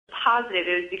positive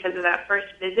it was because of that first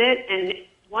visit, and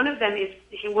one of them is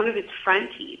one of his front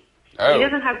teeth. Oh. He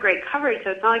doesn't have great coverage,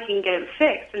 so it's not like he can get it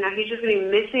fixed, and now he's just going to be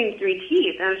missing 3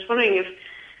 teeth. And I was just wondering if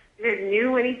you guys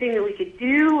knew anything that we could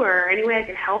do or any way I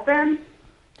could help him.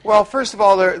 Well, first of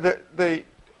all, the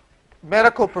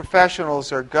medical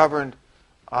professionals are governed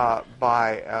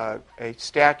by a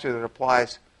statute that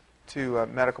applies to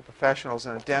medical professionals,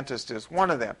 and a dentist is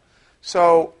one of them.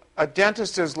 So a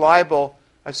dentist is liable,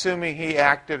 assuming he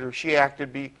acted or she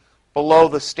acted below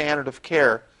the standard of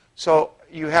care. So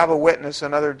you have a witness,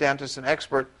 another dentist, an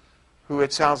expert, who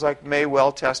it sounds like may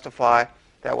well testify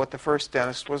that what the first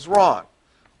dentist was wrong.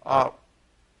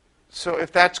 So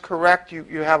if that's correct,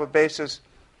 you have a basis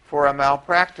for a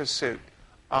malpractice suit.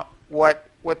 What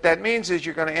that means is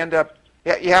you're going to end up,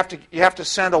 you have to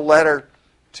send a letter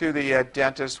to the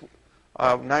dentist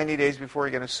 90 days before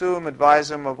you're going to sue him, advise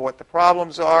him of what the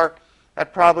problems are.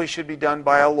 That probably should be done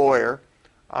by a lawyer.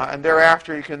 And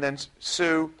thereafter you can then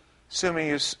sue, assuming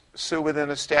you sue within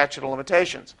a statute of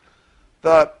limitations.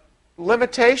 The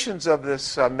limitations of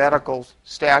this medical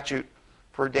statute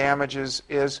for damages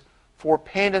is for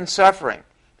pain and suffering.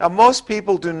 Now, most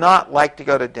people do not like to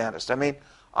go to dentists. I mean,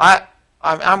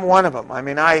 I'm one of them. I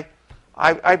mean, I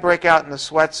break out in the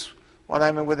sweats when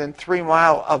I'm within 3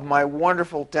 miles of my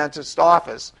wonderful dentist's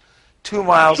office. 2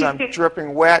 miles, I'm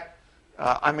dripping wet.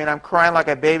 I mean, I'm crying like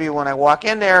a baby when I walk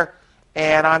in there,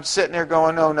 and I'm sitting there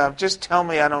going, no, just tell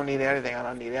me I don't need anything. I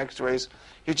don't need x-rays.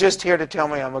 You're just here to tell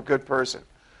me I'm a good person.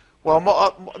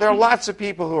 Well, there are lots of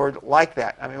people who are like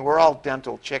that. I mean, we're all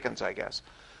dental chickens, I guess.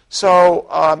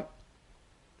 So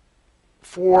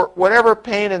for whatever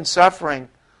pain and suffering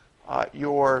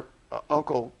your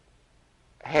uncle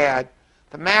had,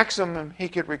 the maximum he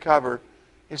could recover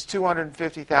is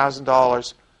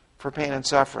 $250,000 for pain and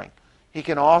suffering. He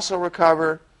can also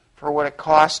recover for what it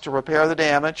costs to repair the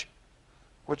damage,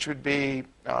 which would be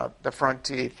the front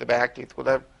teeth, the back teeth,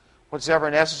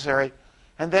 whatever necessary,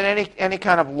 and then any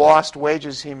kind of lost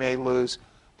wages he may lose.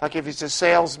 Like if he's a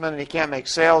salesman and he can't make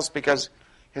sales because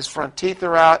his front teeth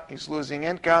are out, he's losing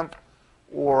income,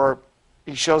 or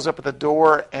he shows up at the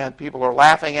door and people are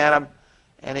laughing at him,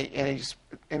 and he's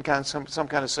in some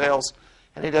kind of sales,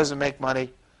 and he doesn't make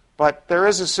money. But there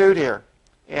is a suit here,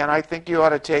 and I think you ought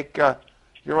to take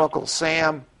your Uncle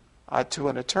Sam to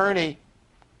an attorney.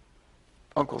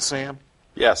 Uncle Sam.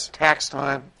 Yes. Tax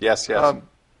time. Yes.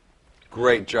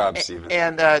 Great job, Stephen.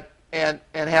 And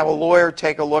have a lawyer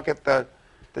take a look at the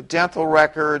dental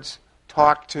records,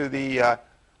 talk to the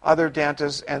other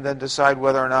dentists, and then decide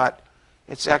whether or not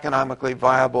it's economically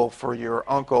viable for your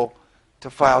uncle to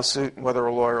file suit and whether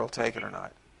a lawyer will take it or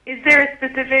not. Is there a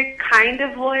specific kind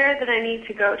of lawyer that I need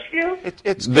to go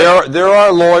to? There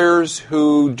are lawyers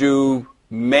who do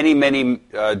many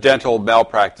dental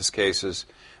malpractice cases.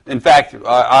 In fact,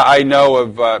 I know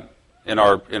of in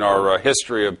our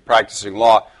history of practicing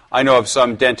law, I know of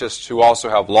some dentists who also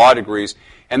have law degrees,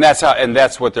 and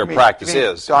that's what their practice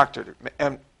is. Doctor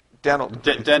and dental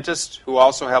dentists who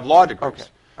also have law degrees. Okay,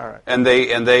 all right. And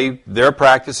their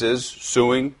practice is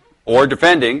suing or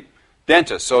defending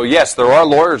dentists. So yes, there are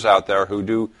lawyers out there who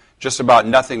do just about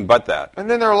nothing but that. And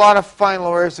then there are a lot of fine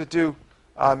lawyers that do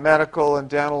medical and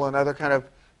dental and other kind of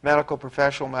medical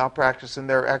professional malpractice, and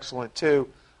they're excellent too.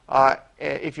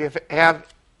 If you have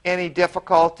any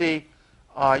difficulty,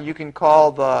 you can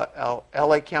call the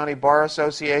LA County Bar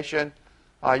Association.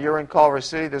 You're in Culver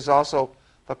City. There's also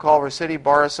the Culver City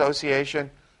Bar Association,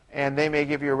 and they may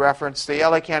give you a reference. The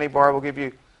LA County Bar will give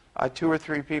you 2 or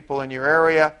 3 people in your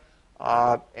area,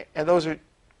 and those are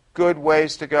good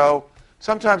ways to go.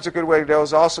 Sometimes a good way to go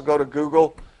is also go to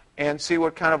Google and see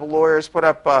what kind of lawyers put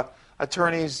up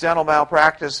attorneys dental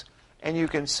malpractice, and you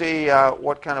can see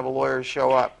what kind of lawyers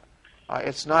show up.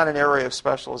 It's not an area of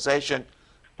specialization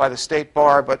by the state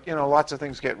bar, but lots of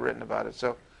things get written about it.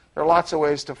 So there are lots of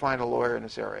ways to find a lawyer in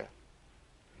this area.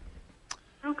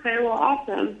 Okay, well,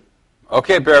 awesome.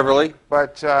 Okay, Beverly.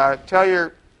 But tell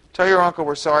your uncle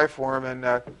we're sorry for him,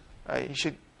 and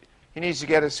he needs to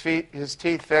get his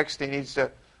teeth fixed. He needs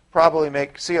to probably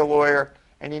see a lawyer,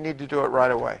 and you need to do it right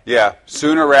away. Yeah,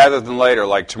 sooner rather than later,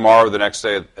 like tomorrow or the next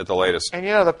day at the latest. And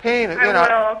the pain. I will.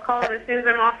 I'll call as soon as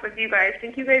I'm off with you guys.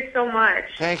 Thank you guys so much.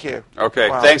 Thank you. Okay,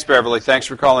 Thanks, Beverly. Thanks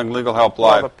for calling Legal Help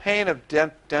Live. Well, the pain of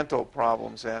dental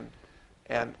problems and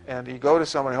you go to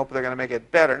someone and hope they're going to make it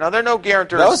better. Now, there are no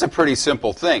guarantees. That was a pretty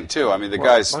simple thing, too. I mean, the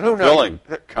guy's filling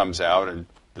comes out, and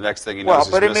the next thing he knows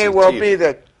is missing teeth. Well, but it may well be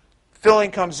that filling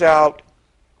comes out,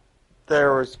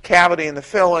 there was cavity in the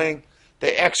filling,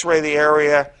 they x-ray the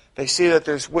area, they see that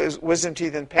there's wisdom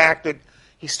teeth impacted.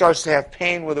 he starts to have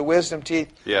pain with the wisdom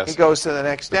teeth. Yes. He goes to the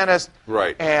next dentist.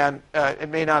 Right. And it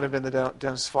may not have been the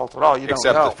dentist's fault at all. You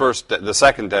Except don't know. the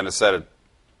second dentist said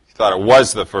he thought it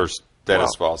was the first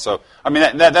dentist's fault. So I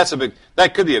mean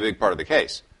that could be a big part of the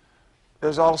case.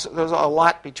 There's a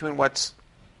lot between what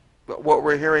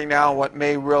we're hearing now and what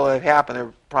may really have happened. There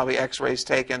were probably X-rays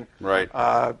taken. Right.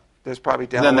 There's probably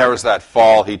dental. And then there was that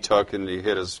fall he took and he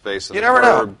hit his face. You never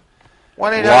know.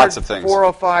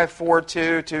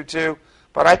 1-800-405-4222.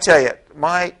 But I tell you,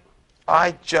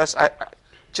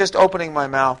 just opening my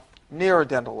mouth near a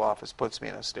dental office puts me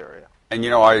in hysteria. And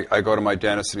I go to my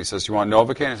dentist and he says, "You want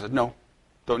Novocaine?" I said, "No,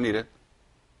 don't need it."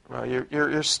 Well,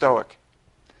 you're stoic.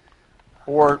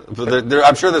 Or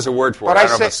I'm sure there's a word for it.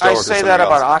 But I say that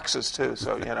about oxes too.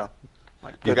 So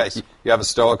my goodness. You have a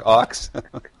stoic ox.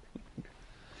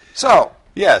 So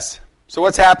yes. So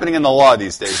what's happening in the law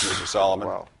these days, Mr. Solomon?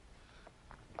 Well,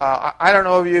 I don't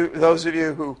know those of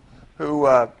you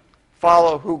who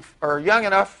follow, who are young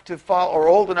enough to follow, or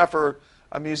old enough, or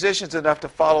musicians enough to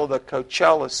follow the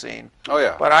Coachella scene. Oh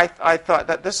yeah. But I thought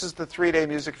that this is the 3-day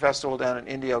music festival down in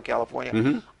Indio, California.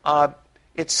 Mm-hmm.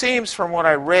 It seems from what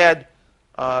I read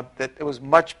that it was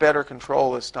much better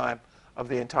control this time of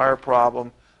the entire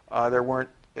problem. There weren't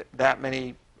that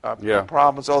many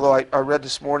problems. Although I read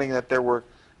this morning that there were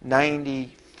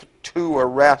 92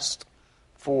 arrests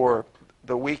for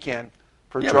the weekend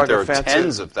for drug there offenses. Are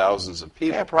tens of thousands of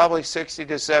people. Yeah, probably 60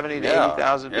 to 70 to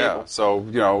 80,000 people. So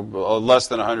less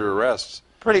than 100 arrests.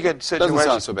 Pretty good situation.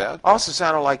 Doesn't sound so bad. Also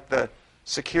sounded like the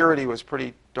security was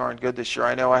pretty darn good this year.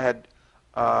 I know I had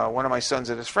one of my sons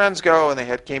and his friends go, and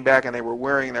they came back and they were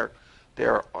wearing their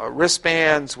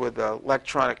wristbands with an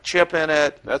electronic chip in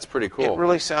it. That's pretty cool. It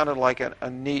really sounded like a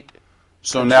neat.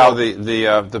 So now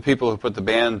the people who put the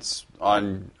bands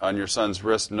on your son's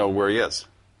wrist know where he is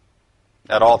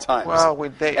at all times. Well,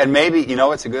 and maybe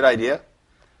it's a good idea.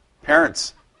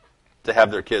 Parents to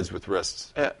have their kids with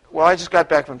wrists. Well, I just got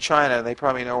back from China, and they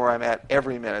probably know where I'm at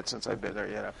every minute since I've been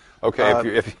there.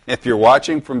 Okay, if you're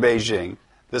watching from Beijing,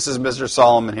 this is Mr.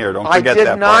 Solomon here. Don't forget that part.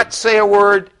 I did not say a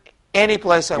word any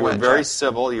place I went. You were very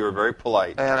civil. You were very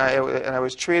polite. And I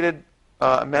was treated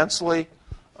immensely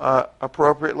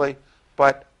appropriately,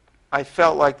 but I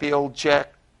felt like the old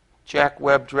Jack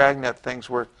Webb Dragnet things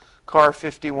were car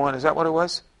 51. Is that what it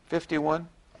was? 51?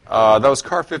 That was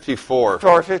car 54.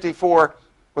 Car 54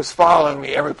 was following me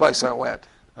every place I went.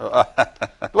 A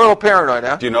little paranoid,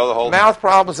 huh? Do you know the whole mouth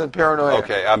problems and paranoia?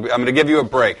 Okay, I'm going to give you a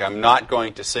break. I'm not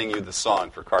going to sing you the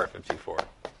song for car 54.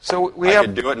 So I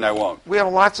could do it and I won't. We have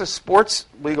lots of sports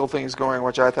legal things going,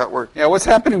 which I thought were... Yeah, what's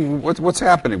happening? What's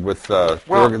happening with... there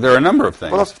are a number of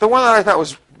things. Well, the one that I thought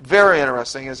was very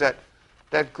interesting is that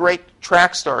great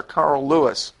track star, Carl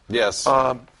Lewis, yes,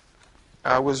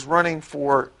 was running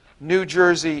for New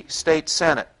Jersey State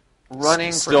Senate.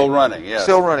 Still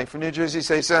running for New Jersey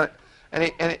State Senate.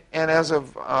 And as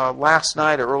of last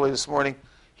night or early this morning,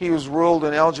 he was ruled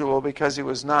ineligible because he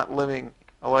was not living,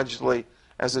 allegedly,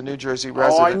 as a New Jersey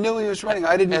resident. Oh, I knew he was running.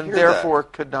 I didn't hear that. And therefore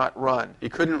could not run. He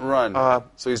couldn't run,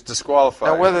 so he's disqualified.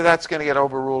 Now, whether that's going to get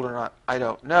overruled or not, I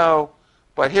don't know.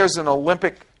 But here's an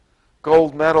Olympic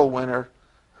gold medal winner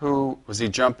who... Was he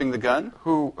jumping the gun?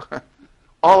 Who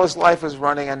all his life was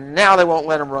running, and now they won't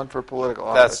let him run for political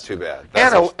office. That's too bad.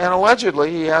 And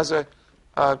allegedly, he has a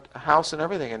house and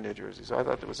everything in New Jersey, so I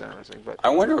thought that was interesting. But I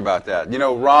wonder about that.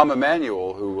 Rahm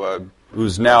Emanuel,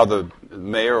 who's now the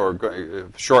mayor, or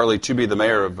shortly to be the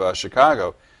mayor of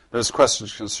Chicago, there's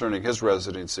questions concerning his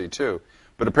residency, too.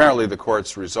 But apparently the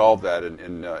courts resolved that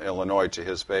in Illinois to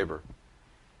his favor.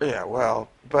 Yeah, well,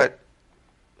 but...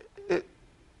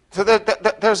 So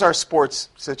there's our sports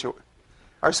situation.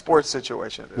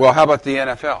 Well, how about the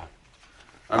NFL?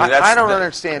 I don't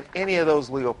understand any of those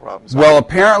legal problems. Well,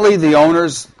 apparently the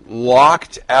owners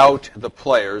locked out the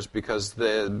players because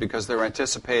they're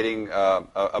anticipating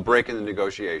a break in the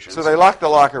negotiations. So they locked the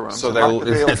locker rooms. So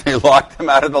they locked them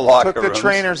out of the locker rooms. Took the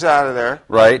trainers out of there.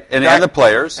 Right, and the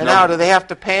players. And now, do they have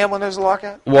to pay them when there's a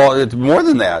lockout? Well, it's more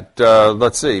than that.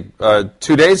 Let's see.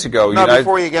 2 days ago... No,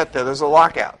 before you get there, there's a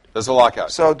lockout. There's a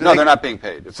lockout. So they're not being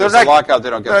paid. If there's a lockout, they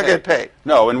don't get paid.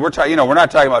 No, and we're not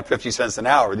talking about 50 cents an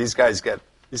hour. These guys get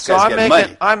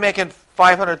money. I'm making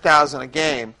 $500,000 a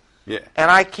game, and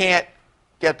I can't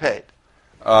get paid.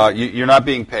 You're not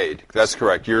being paid. That's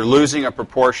correct. You're losing a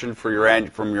proportion from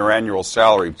your annual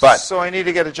salary. But so I need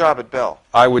to get a job at Bell.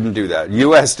 I wouldn't do that.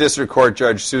 U.S. District Court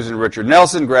Judge Susan Richard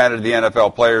Nelson granted the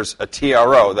NFL players a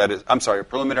TRO, a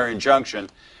preliminary injunction,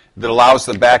 that allows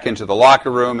them back into the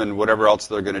locker room and whatever else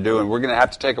they're going to do. And we're going to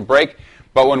have to take a break.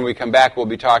 But when we come back, we'll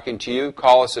be talking to you.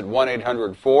 Call us at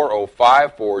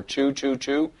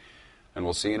 1-800-405-4222, and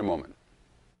we'll see you in a moment.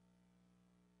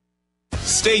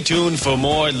 Stay tuned for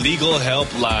more Legal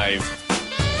Help Live.